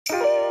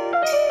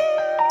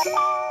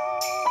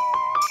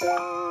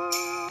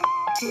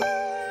Welcome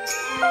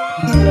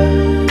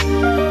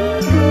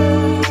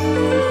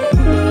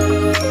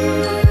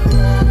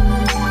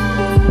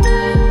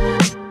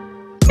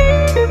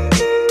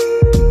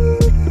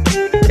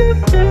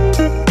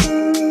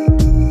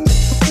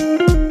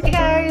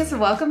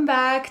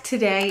back.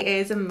 Today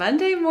is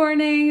Monday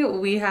morning.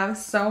 We have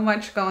so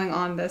much going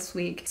on this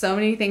week. So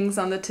many things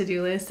on the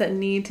to-do list that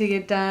need to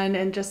get done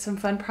and just some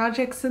fun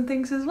projects and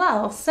things as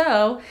well.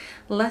 So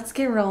let's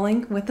get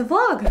rolling with the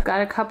vlog. I've got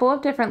a couple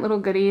of different little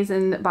goodies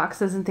and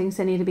boxes and things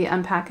that need to be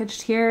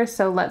unpackaged here.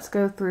 So let's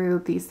go through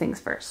these things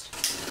first.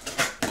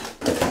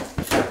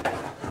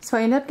 So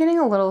I ended up getting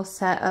a little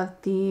set of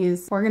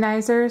these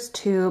organizers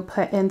to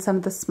put in some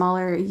of the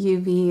smaller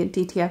UV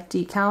DTF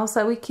decals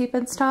that we keep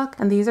in stock.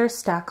 And these are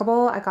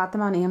stackable. I got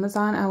them on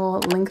Amazon. I will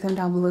link them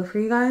down below for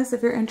you guys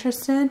if you're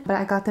interested. But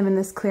I got them in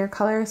this clear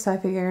color, so I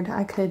figured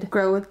I could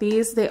grow with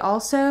these. They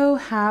also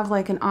have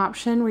like an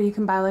option where you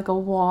can buy like a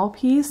wall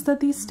piece that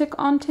these stick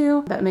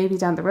onto that maybe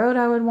down the road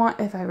I would want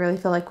if I really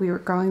feel like we were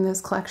growing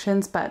those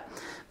collections. But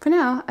for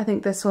now, I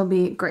think this will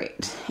be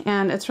great.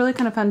 And it's really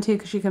kind of fun too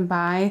because you can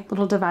buy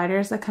little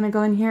dividers that kind of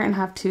go in here and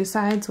have two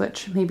sides,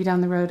 which maybe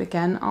down the road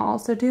again I'll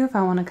also do if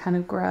I want to kind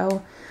of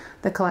grow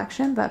the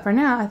collection. But for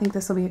now, I think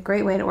this will be a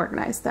great way to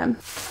organize them.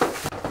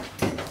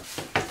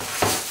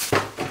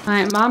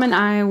 My mom and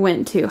I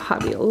went to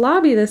Hobby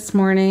Lobby this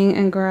morning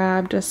and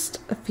grabbed just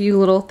a few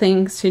little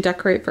things to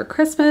decorate for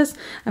Christmas.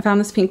 I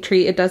found this pink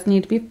tree. It does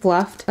need to be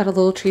fluffed. Got a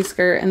little tree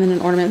skirt and then an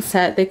ornament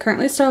set. They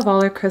currently still have all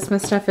their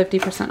Christmas stuff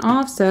 50%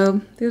 off,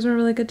 so these are a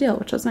really good deal,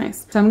 which was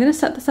nice. So I'm gonna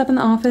set this up in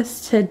the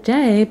office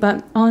today,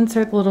 but I'll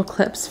insert the little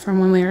clips from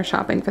when we were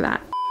shopping for that.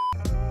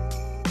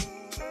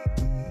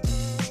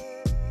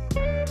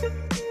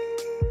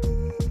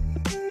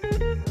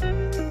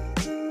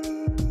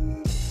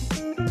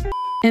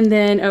 And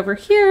then over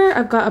here,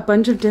 I've got a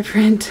bunch of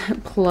different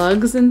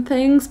plugs and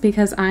things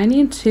because I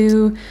need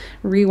to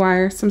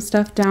rewire some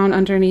stuff down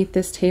underneath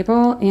this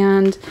table.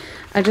 And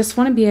I just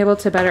want to be able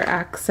to better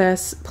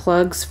access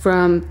plugs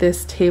from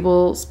this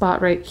table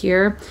spot right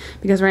here,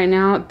 because right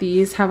now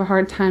these have a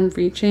hard time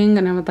reaching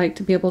and I would like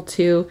to be able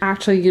to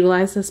actually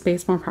utilize the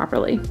space more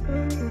properly.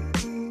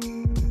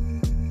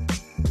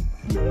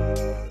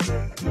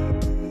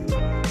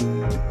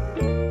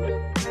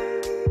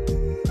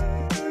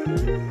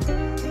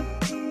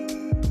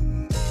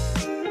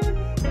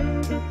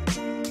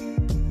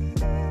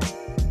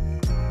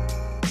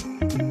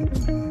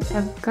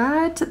 I've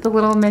got the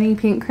little mini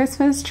pink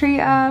Christmas tree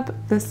up.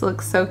 This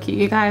looks so cute,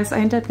 you guys. I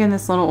ended up getting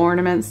this little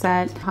ornament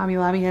set, Hobby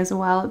Lobby as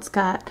well. It's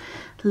got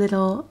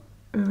little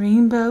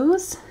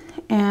rainbows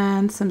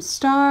and some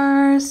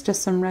stars,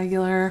 just some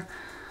regular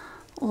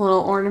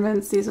little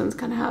ornaments. These ones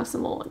kind of have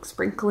some little like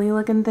sprinkly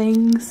looking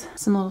things,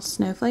 some little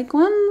snowflake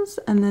ones,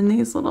 and then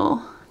these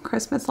little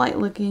Christmas light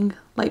looking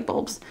light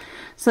bulbs.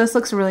 So this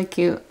looks really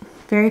cute,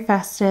 very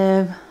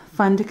festive.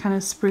 Fun to kind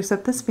of spruce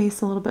up the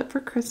space a little bit for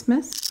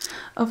Christmas,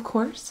 of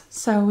course.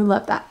 So we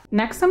love that.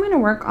 Next, I'm going to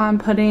work on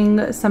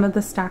putting some of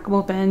the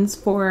stackable bins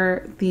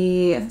for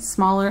the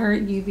smaller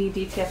UV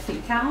DTF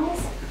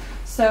decals.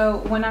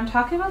 So when I'm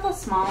talking about the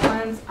small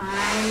ones,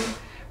 I'm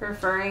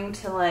referring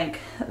to like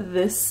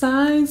this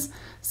size.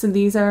 So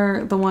these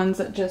are the ones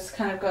that just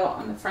kind of go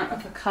on the front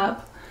of a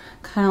cup,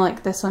 kind of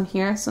like this one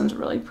here. This one's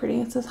really pretty.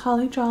 It says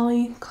Holly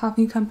Jolly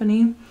Coffee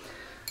Company.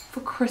 For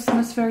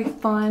Christmas, very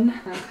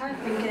fun. I'm kind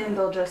of thinking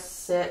they'll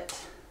just sit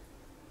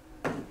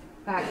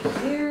back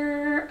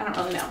here. I don't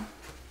really know.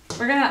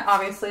 We're gonna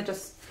obviously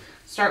just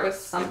start with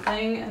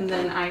something and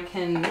then I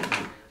can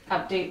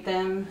update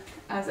them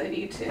as I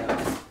need to.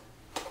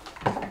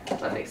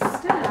 But they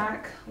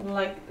stack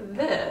like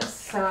this,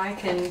 so I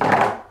can,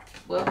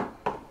 well,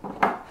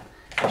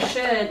 I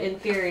should in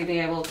theory be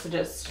able to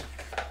just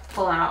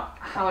pull out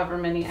however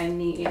many I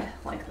need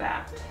like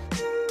that.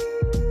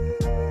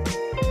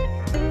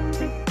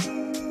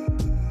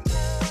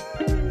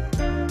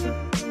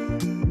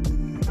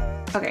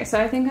 Okay, so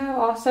I think I've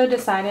also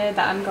decided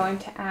that I'm going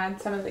to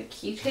add some of the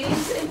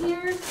keychains in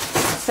here.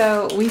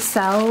 So we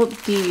sell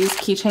these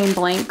keychain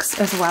blanks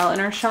as well in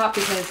our shop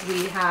because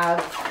we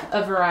have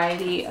a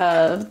variety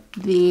of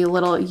the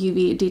little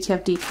UV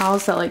DTF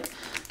decals that like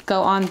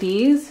go on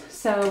these.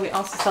 So we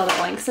also sell the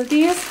blanks of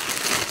these.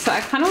 So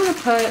I kind of want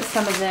to put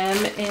some of them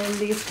in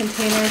these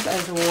containers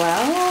as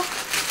well,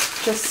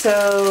 just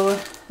so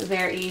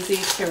they're easy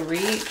to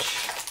reach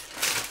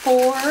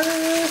for.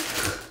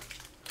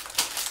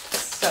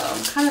 So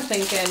I'm kind of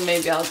thinking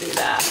maybe I'll do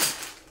that.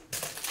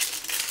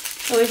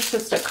 At least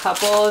just a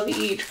couple of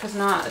each, because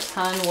not a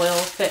ton will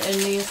fit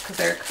in these because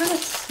they're kind of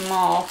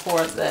small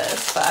for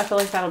this, but I feel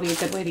like that'll be a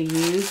good way to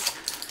use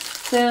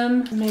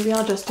them. Maybe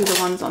I'll just do the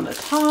ones on the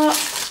top.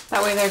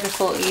 That way they're just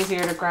a little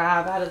easier to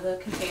grab out of the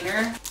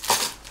container.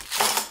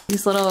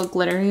 These little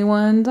glittery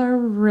ones are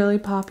really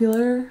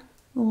popular,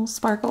 little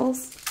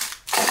sparkles.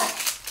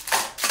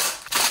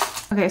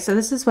 Okay, so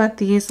this is what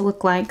these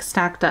look like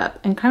stacked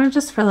up, and kind of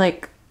just for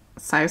like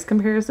size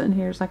comparison,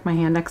 here's like my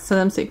hand next to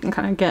them so you can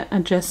kind of get a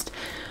gist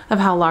of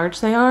how large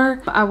they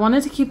are. I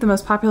wanted to keep the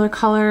most popular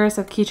colors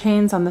of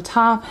keychains on the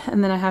top,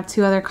 and then I have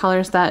 2 other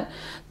colors that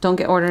don't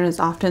get ordered as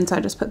often, so I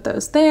just put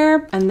those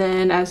there. And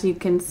then as you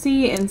can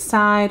see,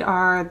 inside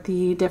are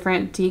the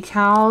different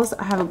decals.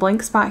 I have a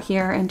blank spot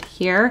here and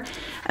here,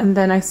 and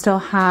then I still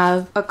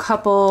have a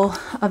couple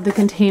of the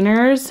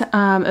containers.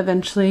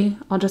 Eventually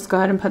I'll just go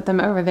ahead and put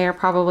them over there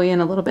probably in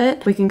a little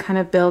bit. We can kind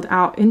of build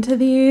out into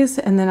these,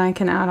 and then I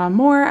can add on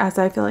more as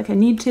I feel like I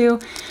need to,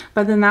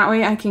 but then that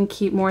way I can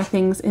keep more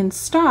things in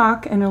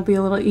stock and it'll be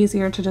a little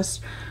easier to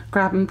just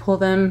grab and pull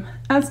them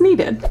as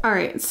needed. All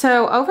right,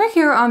 so over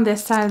here on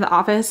this side of the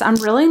office, I'm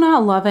really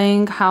not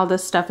loving how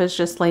this stuff is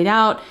just laid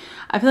out.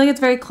 I feel like it's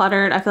very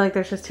cluttered. I feel like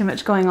there's just too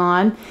much going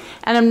on,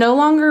 and I'm no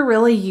longer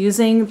really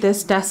using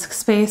this desk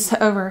space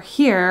over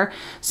here.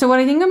 So what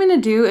I think I'm gonna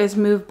do is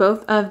move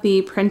both of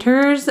the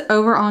printers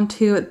over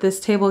onto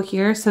this table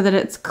here so that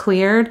it's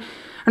cleared,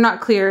 or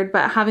not cleared,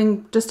 but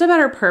having just a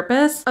better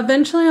purpose.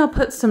 Eventually I'll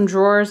put some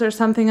drawers or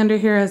something under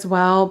here as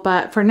well,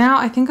 but for now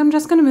I think I'm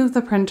just gonna move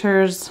the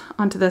printers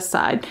onto this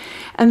side.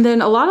 And then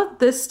a lot of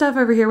this stuff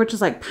over here, which is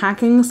like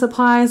packing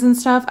supplies and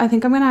stuff, I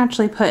think I'm gonna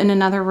actually put in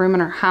another room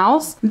in our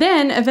house.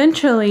 Then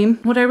eventually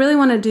what I really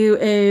wanna do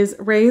is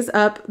raise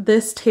up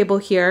this table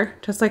here,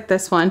 just like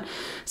this one,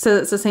 so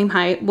it's the same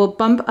height. We'll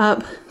bump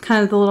up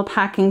kind of the little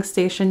packing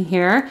station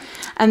here.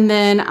 And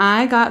then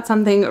I got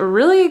something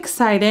really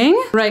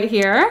exciting right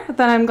here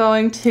that I'm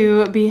going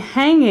to be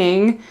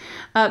hanging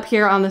up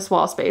here on this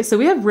wall space. So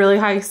we have really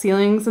high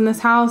ceilings in this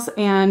house,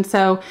 and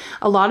so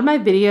a lot of my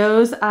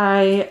videos,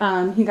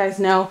 you guys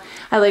know,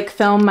 I like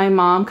film my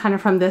mom kind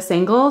of from this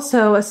angle.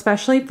 So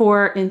especially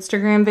for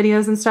Instagram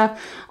videos and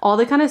stuff, all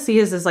they kind of see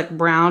is this like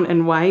brown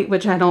and white,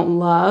 which I don't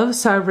love.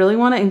 So I really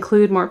want to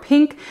include more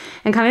pink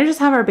and kind of just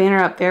have our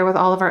banner up there with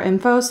all of our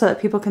info so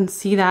that people can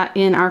see that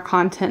in our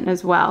content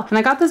as well. And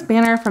I got this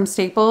banner from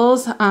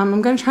Staples.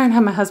 I'm gonna try and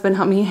have my husband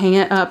help me hang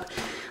it up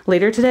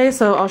later today,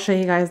 so I'll show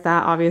you guys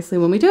that obviously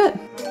when we do it.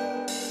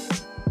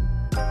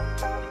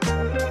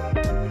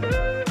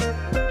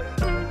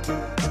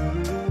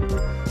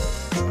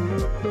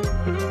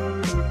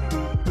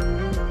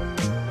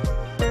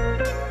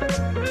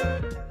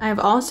 I've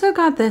also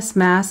got this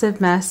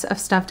massive mess of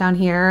stuff down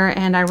here,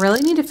 and I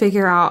really need to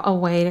figure out a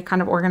way to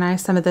kind of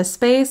organize some of this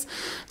space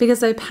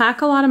because I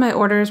pack a lot of my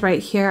orders right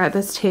here at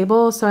this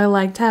table, so I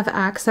like to have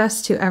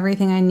access to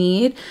everything I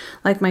need,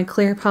 like my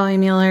clear poly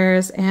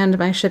mailers and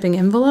my shipping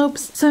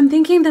envelopes. So I'm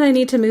thinking that I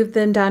need to move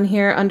them down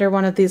here under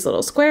one of these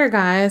little square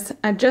guys.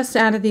 I just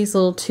added these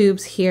little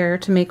tubes here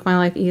to make my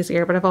life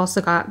easier, but I've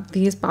also got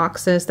these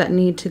boxes that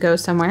need to go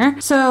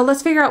somewhere. So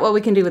let's figure out what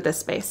we can do with this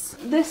space.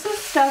 This is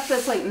stuff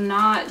that's like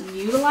not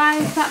utilized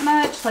that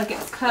much, like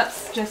it's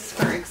cups just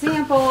for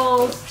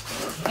examples,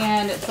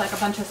 and it's like a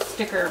bunch of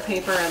sticker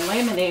paper and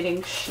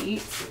laminating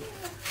sheets.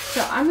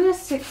 So I'm gonna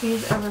stick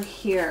these over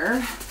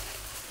here.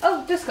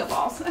 Oh, disco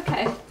balls,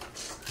 okay,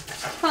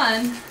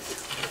 fun.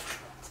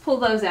 Let's pull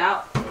those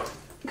out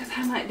because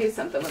I might do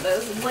something with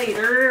those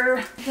later.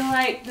 I feel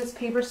like this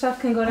paper stuff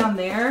can go down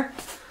there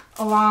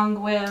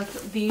along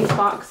with these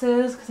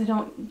boxes because I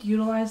don't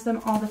utilize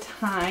them all the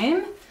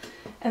time.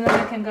 And then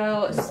I can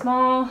go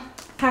small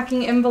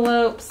packing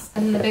envelopes,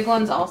 and the big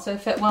ones also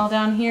fit well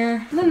down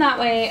here. And then that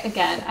way,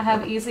 again, I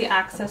have easy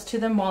access to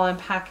them while I'm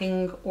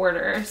packing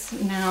orders.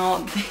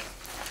 Now,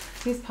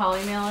 these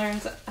poly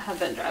mailers have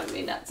been driving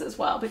me nuts as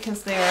well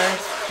because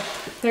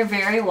they're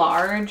very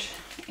large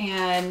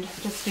and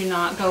just do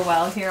not go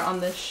well here on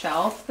this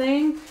shelf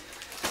thing.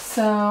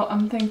 So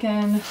I'm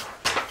thinking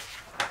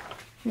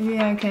maybe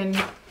I can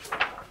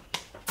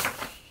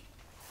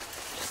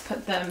just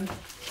put them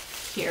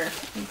here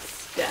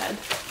instead,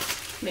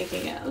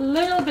 making it a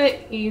little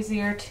bit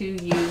easier to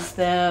use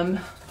them.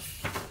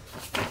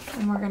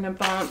 And we're gonna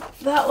bump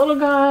that little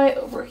guy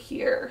over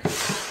here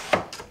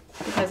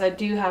because I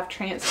do have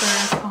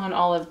transfers on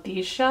all of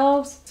these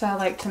shelves, so I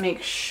like to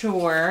make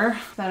sure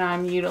that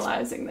I'm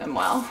utilizing them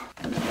well.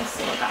 And then this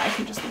little guy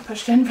can just be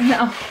pushed in for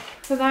now.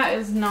 So that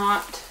is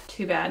not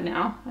too bad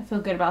now. I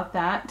feel good about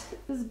that.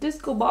 This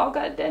disco ball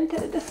got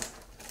dented.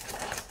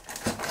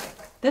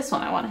 This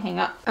one I want to hang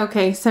up.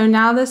 Okay, so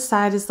now this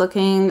side is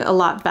looking a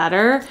lot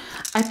better.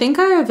 I think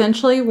I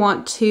eventually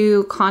want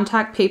to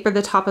contact paper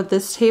the top of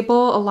this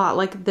table a lot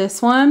like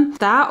this one.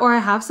 That, or I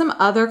have some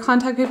other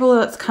contact paper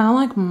that's kind of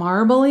like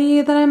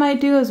marbly that I might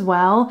do as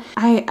well.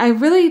 I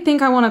really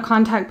think I want to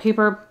contact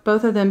paper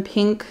both of them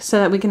pink so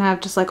that we can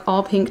have just like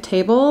all pink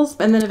tables.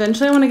 And then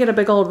eventually I want to get a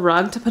big old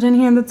rug to put in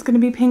here that's going to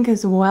be pink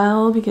as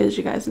well because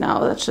you guys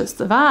know that's just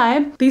the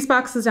vibe. These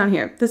boxes down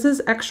here, this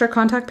is extra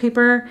contact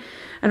paper.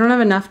 I don't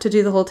have enough to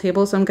do the whole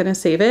table, so I'm gonna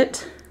save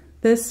it.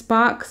 This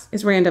box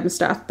is random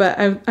stuff, but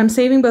I'm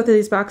saving both of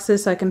these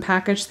boxes so I can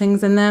package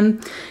things in them.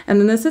 And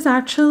then this is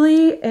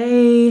actually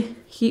a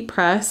heat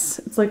press.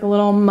 It's like a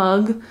little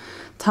mug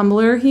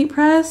tumbler heat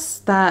press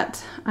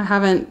that I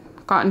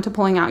haven't gotten to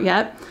pulling out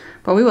yet,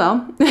 but we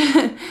will.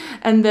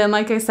 And then,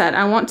 like I said,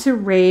 I want to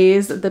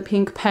raise the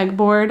pink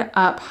pegboard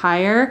up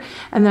higher,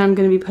 and then I'm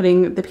going to be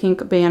putting the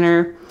pink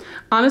banner.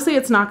 Honestly,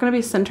 it's not going to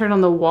be centered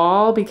on the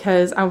wall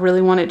because I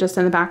really want it just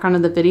in the background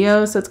of the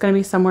video. So it's going to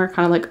be somewhere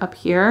kind of like up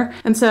here.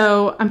 And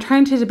so I'm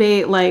trying to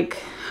debate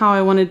like how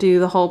I want to do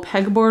the whole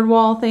pegboard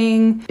wall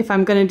thing. If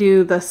I'm going to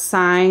do the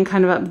sign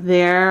kind of up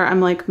there,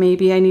 I'm like,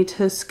 maybe I need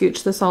to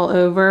scooch this all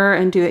over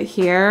and do it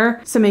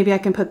here. So maybe I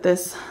can put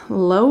this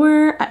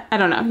lower. I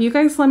don't know. You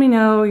guys let me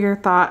know your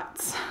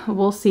thoughts.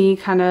 We'll see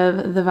kind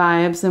of the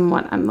vibes and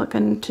what I'm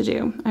looking to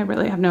do. I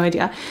really have no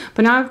idea.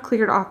 But now I've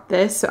cleared off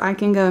this so I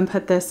can go and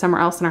put this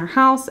somewhere else in our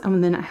house,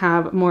 and then I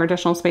have more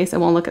additional space. It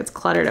won't look as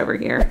cluttered over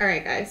here. All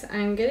right, guys,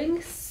 I'm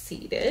getting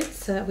seated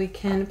so that we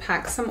can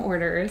pack some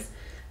orders.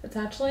 It's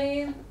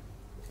actually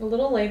a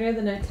little later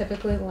than I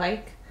typically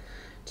like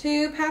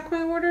to pack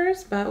my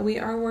orders, but we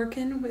are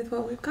working with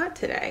what we've got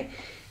today.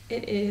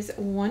 It is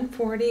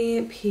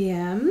 1:40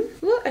 p.m.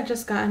 Ooh, I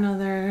just got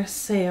another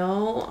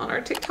sale on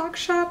our TikTok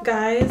shop.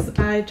 Guys,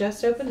 I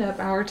just opened up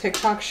our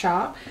TikTok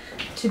shop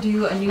to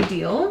do a new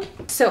deal.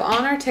 So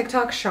on our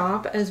TikTok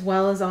shop, as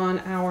well as on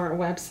our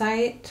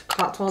website,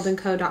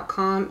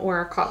 cotswoldandco.com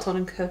or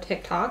Cotswold & Co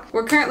TikTok,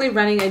 we're currently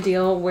running a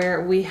deal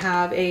where we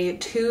have a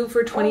 2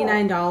 for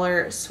 $29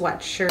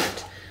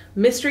 sweatshirt,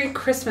 mystery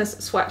Christmas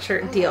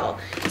sweatshirt deal.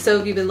 So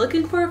if you've been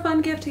looking for a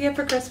fun gift to get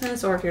for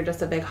Christmas, or if you're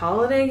just a big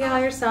holiday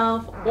gal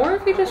yourself, or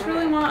if you just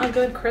really want a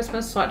good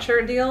Christmas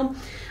sweatshirt deal,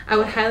 I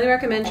would highly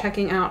recommend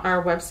checking out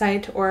our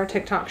website or our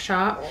TikTok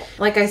shop.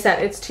 Like I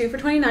said, it's 2 for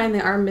 $29.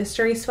 They are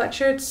mystery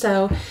sweatshirts,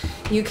 so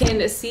you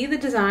can see the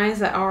designs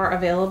that are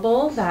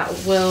available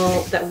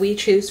that we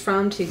choose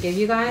from to give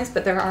you guys,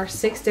 but there are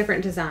 6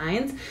 different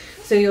designs.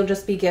 So you'll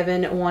just be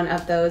given one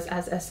of those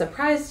as a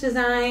surprise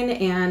design,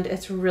 and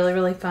it's really,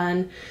 really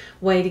fun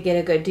way to get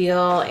a good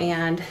deal.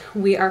 And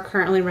we are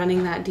currently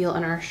running that deal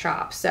in our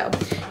shop. So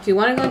if you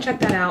want to go and check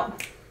that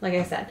out, like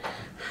I said,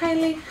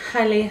 highly,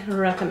 highly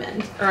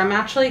recommend. Or I'm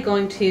actually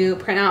going to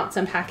print out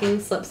some packing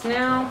slips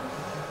now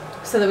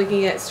so that we can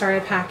get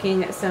started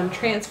packing some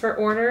transfer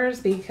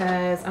orders,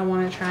 because I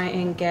want to try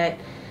and get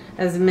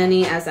as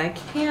many as I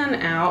can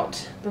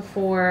out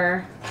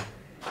before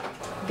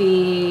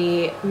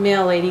the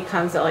mail lady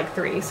comes at like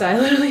 3. So I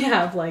literally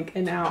have like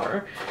an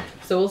hour.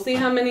 So we'll see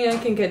how many I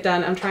can get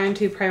done. I'm trying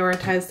to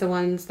prioritize the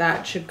ones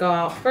that should go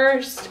out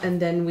first, and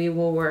then we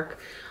will work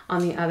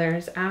on the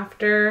others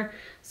after.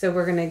 So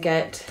we're gonna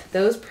get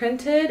those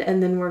printed,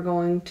 and then we're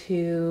going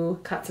to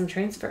cut some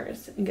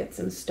transfers and get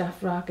some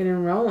stuff rocking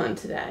and rolling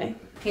today.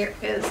 Here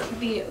is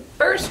the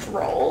first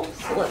roll.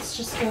 So let's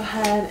just go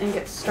ahead and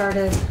get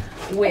started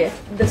with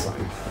this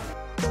one.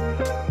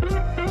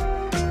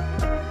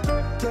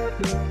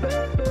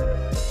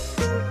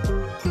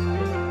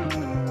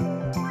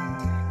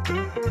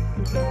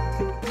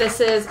 This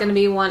is going to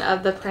be one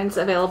of the prints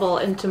available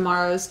in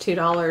tomorrow's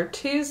 $2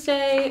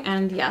 Tuesday.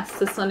 And yes,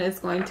 this one is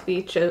going to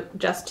be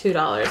just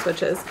 $2,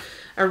 which is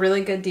a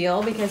really good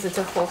deal because it's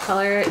a full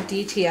color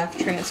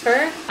DTF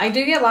transfer. I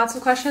do get lots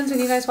of questions when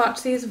you guys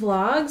watch these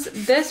vlogs.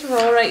 This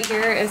roll right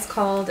here is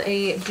called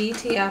a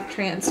DTF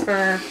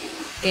transfer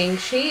gang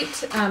sheet.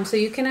 So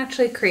you can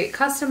actually create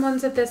custom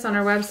ones of this on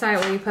our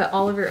website where you put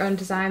all of your own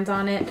designs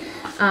on it.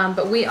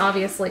 But we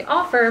obviously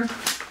offer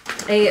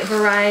a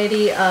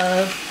variety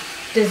of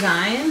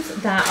designs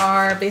that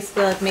are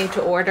basically like made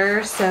to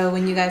order. So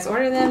when you guys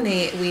order them,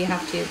 we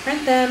have to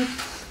print them,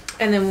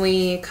 and then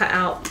we cut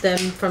out them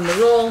from the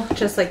roll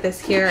just like this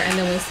here, and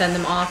then we send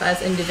them off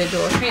as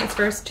individual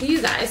transfers to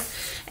you guys.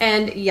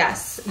 And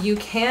yes, you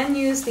can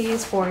use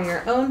these for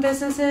your own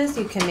businesses.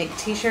 You can make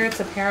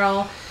t-shirts,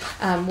 apparel,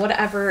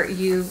 whatever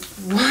you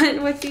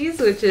want with these,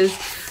 which is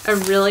a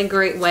really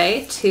great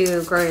way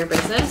to grow your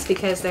business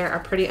because they're a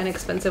pretty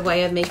inexpensive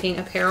way of making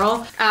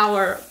apparel.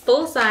 Our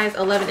full-size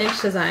 11-inch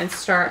designs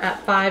start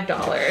at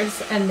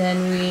 $5, and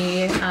then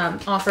we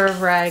offer a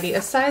variety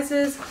of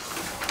sizes.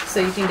 So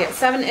you can get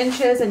 7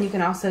 inches, and you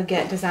can also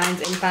get designs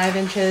in 5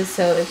 inches.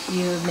 So if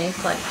you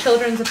make like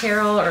children's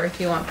apparel, or if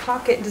you want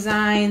pocket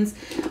designs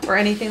or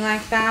anything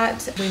like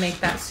that, we make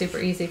that super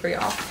easy for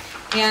y'all.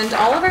 And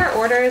all of our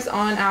orders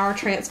on our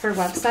transfer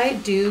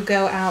website do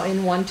go out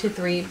in 1 to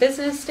 3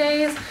 business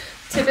days.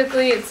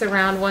 Typically it's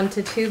around 1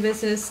 to 2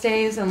 business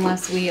days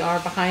unless we are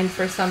behind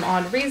for some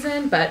odd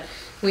reason, but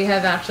we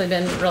have actually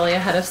been really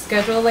ahead of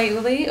schedule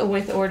lately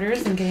with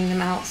orders and getting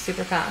them out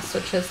super fast,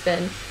 which has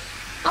been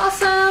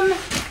awesome.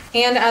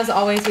 And as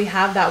always, we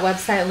have that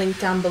website linked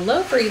down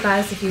below for you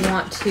guys if you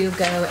want to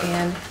go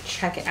and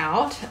check it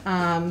out.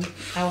 I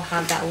will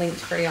have that linked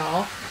for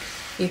y'all.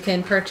 You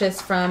can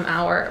purchase from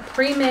our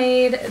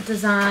pre-made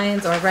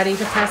designs, or ready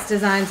to press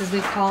designs as we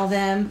call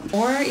them,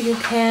 or you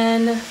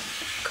can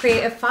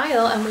create a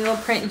file and we will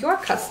print your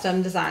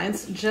custom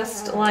designs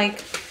just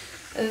like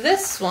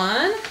this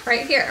one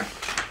right here.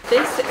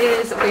 This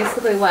is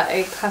basically what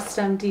a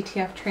custom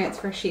DTF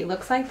transfer sheet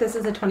looks like. This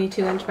is a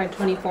 22 inch by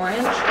 24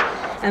 inch.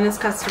 and this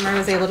customer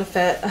was able to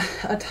fit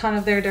a ton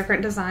of their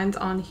different designs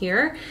on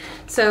here.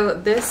 So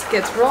this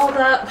gets rolled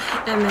up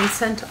and then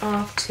sent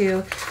off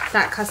to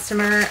that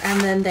customer,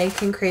 and then they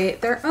can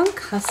create their own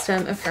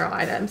custom apparel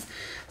items.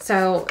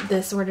 So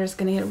this order is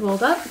gonna get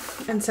rolled up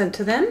and sent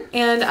to them.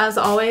 And as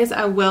always,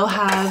 I will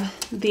have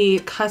the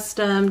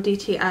custom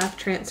DTF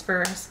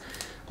transfers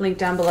linked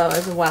down below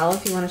as well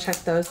if you want to check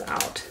those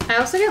out. I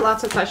also get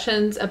lots of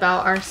questions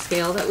about our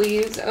scale that we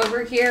use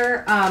over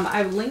here.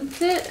 I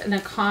linked it in a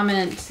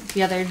comment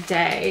the other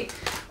day,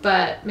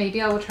 but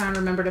maybe I will try and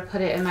remember to put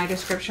it in my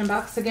description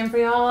box again for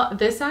y'all.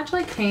 This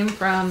actually came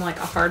from like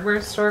a hardware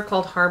store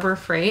called Harbor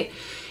Freight,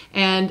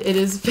 and it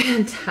is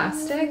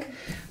fantastic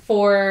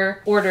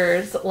for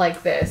orders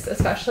like this,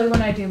 especially when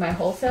I do my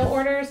wholesale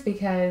orders,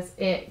 because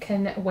it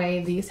can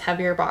weigh these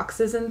heavier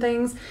boxes and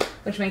things,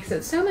 which makes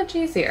it so much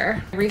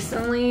easier. I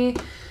recently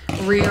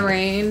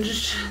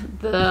rearranged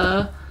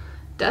the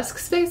desk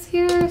space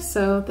here,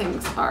 so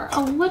things are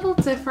a little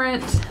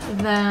different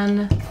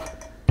than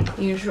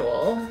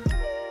usual.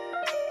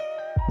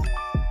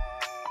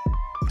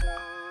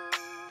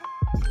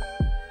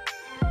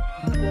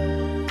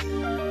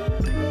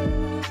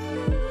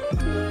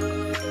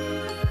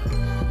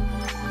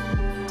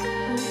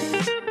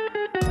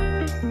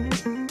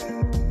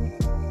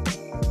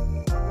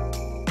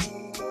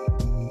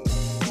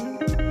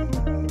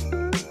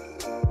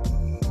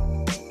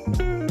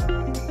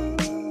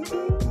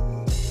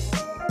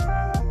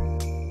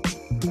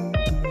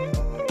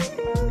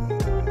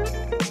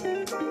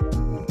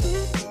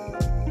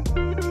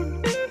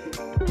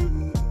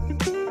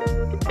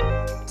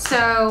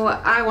 So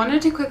I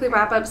wanted to quickly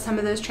wrap up some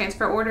of those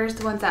transfer orders,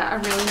 the ones that I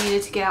really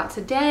needed to get out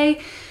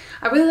today.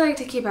 I really like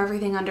to keep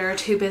everything under a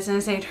 2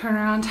 business day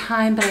turnaround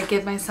time, but I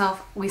give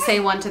myself, we say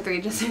 1 to 3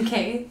 just in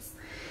case.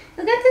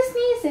 Look at the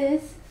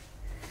sneezes.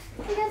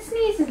 Look at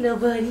sneezes, little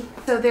buddy.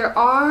 So there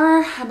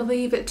are, I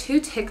believe, 2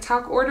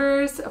 TikTok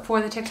orders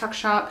for the TikTok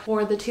shop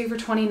for the 2 for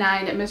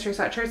 $29 mystery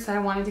sweatshirts that I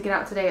wanted to get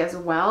out today as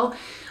well.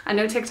 I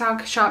know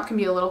TikTok shop can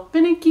be a little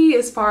finicky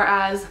as far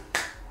as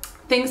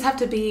things have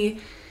to be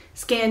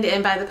scanned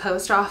in by the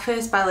post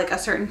office by like a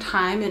certain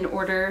time in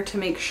order to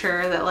make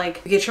sure that like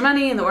you get your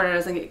money and the order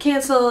doesn't get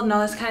canceled and all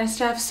this kind of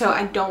stuff. So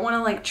I don't want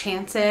to like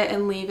chance it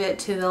and leave it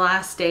to the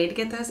last day to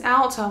get those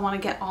out. So I want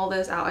to get all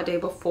those out a day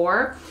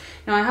before.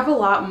 Now I have a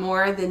lot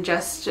more than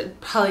just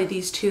probably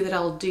these 2 that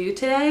I'll do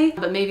today,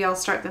 but maybe I'll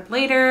start them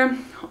later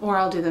or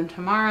I'll do them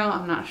tomorrow.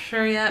 I'm not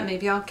sure yet.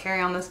 Maybe I'll carry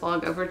on this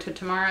vlog over to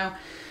tomorrow.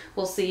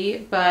 We'll see,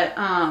 but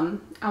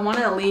I want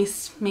to at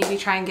least maybe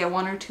try and get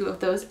 1 or 2 of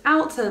those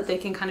out so that they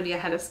can kind of be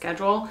ahead of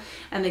schedule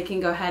and they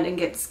can go ahead and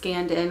get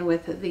scanned in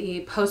with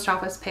the post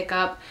office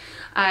pickup.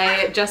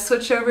 I just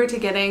switched over to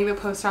getting the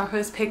post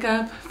office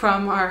pickup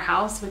from our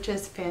house, which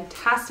is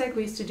fantastic.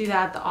 We used to do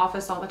that at the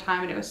office all the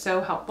time and it was so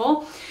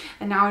helpful.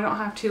 And now I don't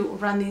have to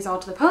run these all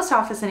to the post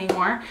office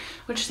anymore,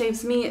 which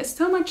saves me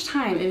so much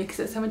time. It makes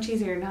it so much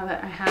easier now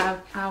that I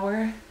have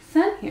our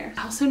son here.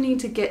 I also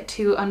need to get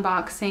to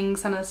unboxing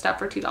some of the stuff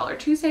for $2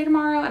 Tuesday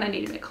tomorrow, and I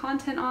need to make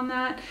content on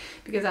that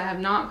because I have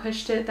not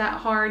pushed it that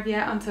hard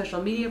yet on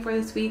social media for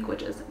this week,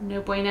 which is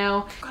no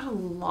bueno. I've got a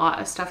lot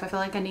of stuff I feel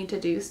like I need to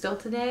do still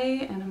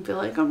today, and I feel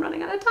like I'm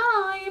running out of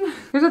time.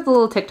 Here's what the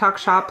little TikTok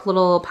shop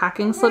little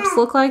packing slips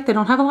look like. They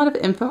don't have a lot of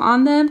info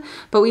on them,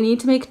 but we need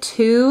to make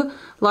 2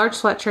 large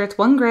sweatshirts,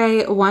 1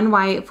 gray, 1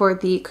 white for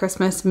the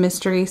Christmas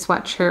mystery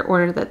sweatshirt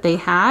order that they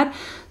had.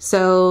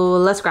 So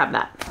let's grab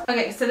that.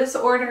 Okay, so this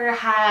order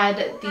had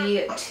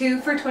the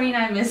 2 for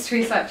 $29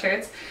 mystery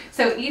sweatshirts.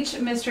 So each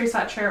mystery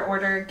sweatshirt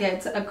order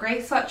gets a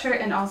gray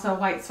sweatshirt and also a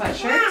white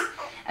sweatshirt.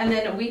 And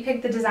then we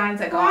pick the designs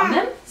that go on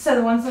them. So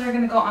the ones that are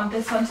gonna go on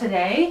this one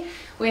today,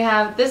 we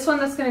have this one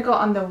that's gonna go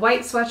on the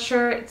white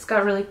sweatshirt. It's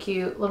got really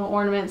cute little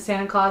ornaments,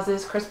 Santa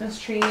Clauses, Christmas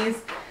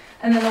trees.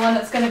 And then the one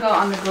that's gonna go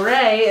on the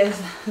gray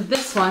is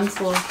this one. It's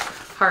a little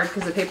hard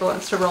because the paper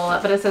wants to roll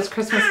up, but it says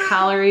Christmas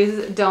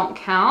calories don't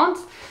count.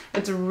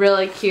 It's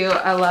really cute.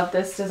 I love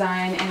this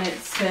design and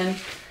it's been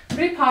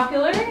pretty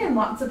popular and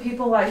lots of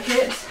people like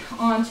it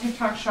on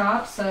TikTok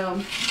shop.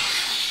 So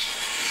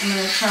I'm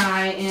gonna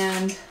try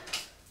and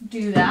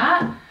do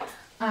that.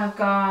 I've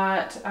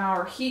got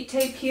our heat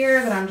tape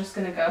here that I'm just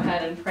gonna go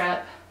ahead and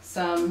prep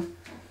some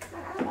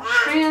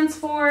strands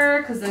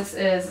for, because this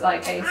is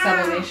like a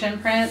sublimation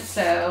print,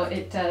 so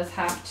it does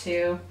have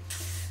to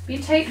be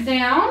taped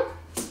down.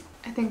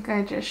 I think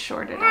I just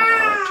shorted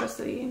out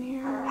electricity in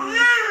here.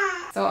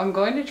 So I'm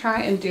going to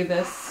try and do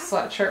this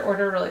sweatshirt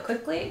order really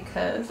quickly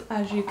because,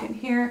 as you can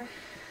hear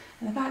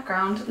in the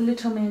background,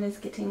 little man is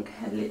getting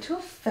a little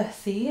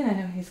fussy, and I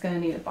know he's going to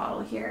need a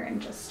bottle here in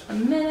just a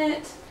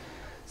minute.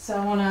 So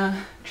I want to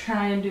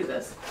try and do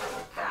this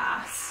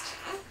fast.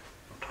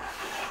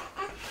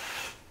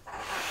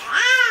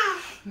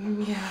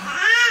 Yeah,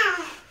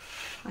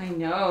 I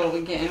know,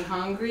 we're getting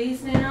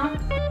hungries now.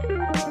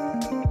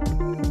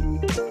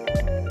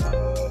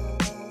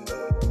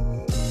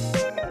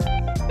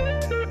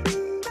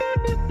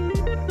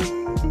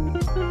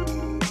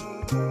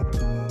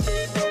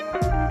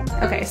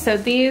 Okay, so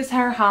these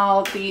are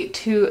how the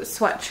 2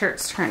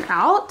 sweatshirts turn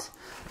out.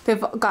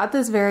 They've got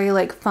this very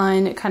like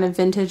fun kind of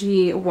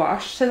vintagey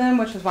wash to them,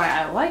 which is why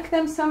I like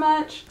them so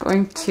much.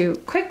 Going to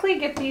quickly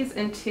get these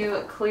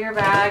into clear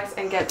bags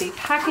and get the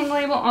packing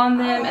label on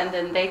them, and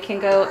then they can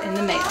go in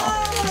the mail.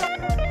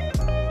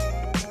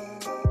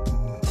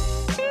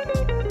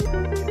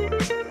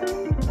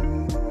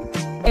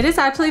 It is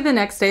actually the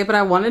next day, but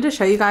I wanted to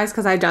show you guys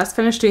because I just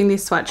finished doing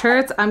these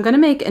sweatshirts. I'm gonna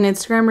make an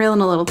Instagram reel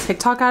and a little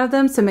TikTok out of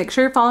them, so make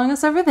sure you're following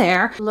us over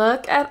there.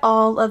 Look at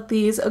all of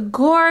these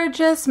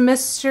gorgeous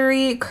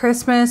mystery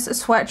Christmas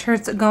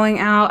sweatshirts going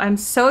out. I'm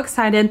so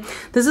excited.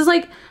 This is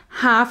like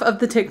half of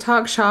the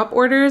TikTok shop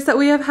orders that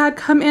we have had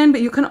come in,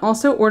 but you can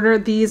also order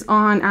these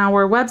on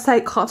our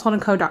website,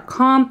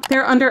 cotswoldandco.com.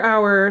 They're under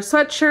our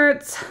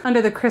sweatshirts,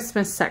 under the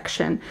Christmas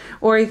section,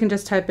 or you can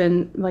just type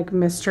in like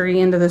mystery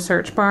into the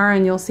search bar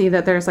and you'll see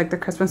that there's like the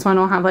Christmas one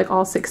will have like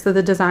all 6 of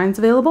the designs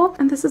available.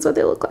 And this is what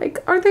they look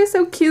like. Aren't they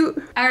so cute?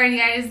 Alrighty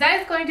guys, that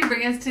is going to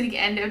bring us to the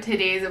end of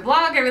today's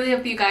vlog. I really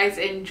hope you guys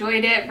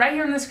enjoyed it. Right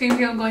here on the screen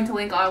here, I'm going to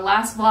link our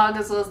last vlog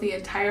as well as the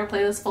entire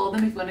playlist full of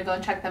them if you want to go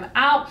and check them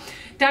out.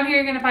 Down here,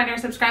 you're going to find our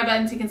subscribe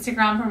button so you can stick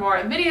around for more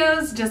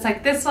videos just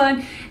like this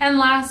one. And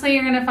lastly,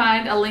 you're going to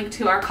find a link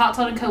to our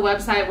Cotswold & Co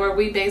website where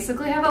we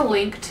basically have a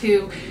link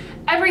to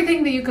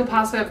everything that you could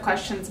possibly have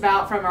questions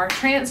about, from our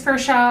transfer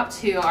shop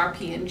to our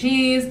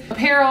P&Gs,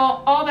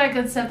 apparel, all that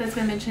good stuff that's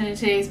been mentioned in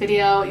today's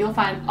video. You'll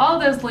find all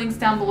those links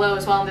down below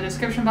as well in the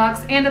description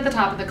box and at the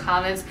top of the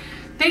comments.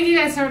 Thank you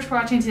guys so much for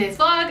watching today's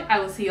vlog. I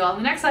will see you all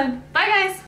in the next one. Bye guys!